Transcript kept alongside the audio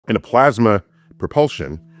In a plasma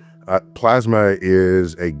propulsion, plasma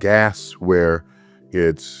is a gas where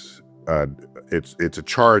it's a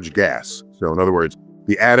charged gas. So in other words,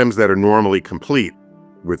 the atoms that are normally complete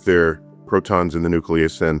with their protons in the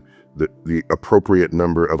nucleus and the appropriate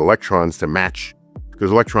number of electrons to match,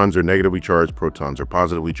 because electrons are negatively charged, protons are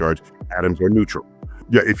positively charged, atoms are neutral.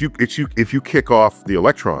 Yeah, if you kick off the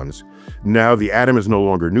electrons, now the atom is no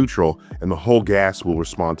longer neutral and the whole gas will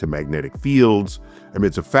respond to magnetic fields. I mean,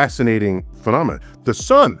 it's a fascinating phenomenon. The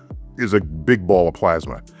sun is a big ball of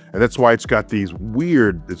plasma, and that's why it's got these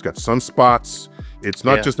weird, it's got sunspots. It's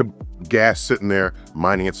not just a gas sitting there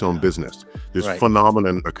minding its own business. There's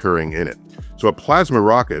phenomenon occurring in it. So a plasma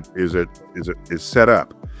rocket is set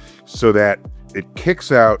up so that it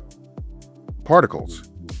kicks out particles,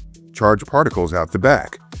 charged particles out the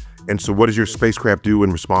back. And so what does your spacecraft do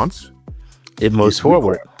in response? It moves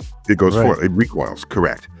forward. It goes forward. It recoils,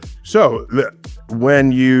 correct. So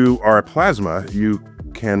when you are a plasma, you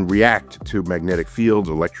can react to magnetic fields,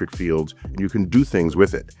 electric fields, and you can do things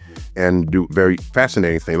with it and do very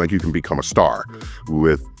fascinating things, like you can become a star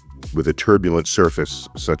with a turbulent surface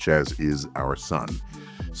such as is our sun.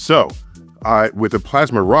 So with a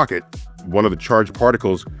plasma rocket, one of the charged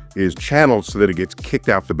particles is channeled so that it gets kicked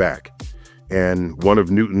out the back. And one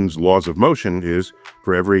of Newton's laws of motion is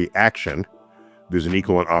for every action, there's an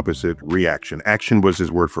equal and opposite reaction. Action was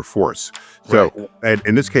his word for force. So and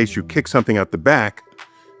in this case, you kick something out the back,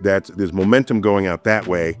 there's momentum going out that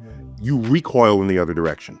way, you recoil in the other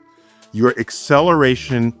direction. Your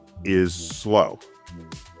acceleration is slow.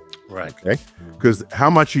 Right. Okay. Because how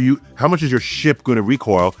much is your ship going to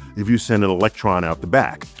recoil if you send an electron out the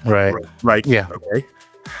back? Right. Right. Yeah. Okay.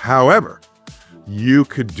 However, you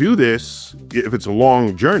could do this if it's a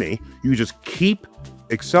long journey. You just keep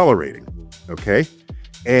accelerating. Okay.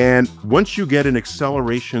 And once you get an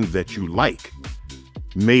acceleration that you like,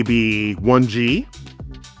 maybe 1G,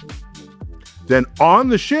 then on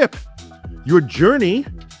the ship, your journey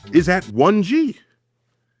is at 1G.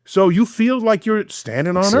 So you feel like you're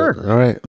standing on Earth. All right.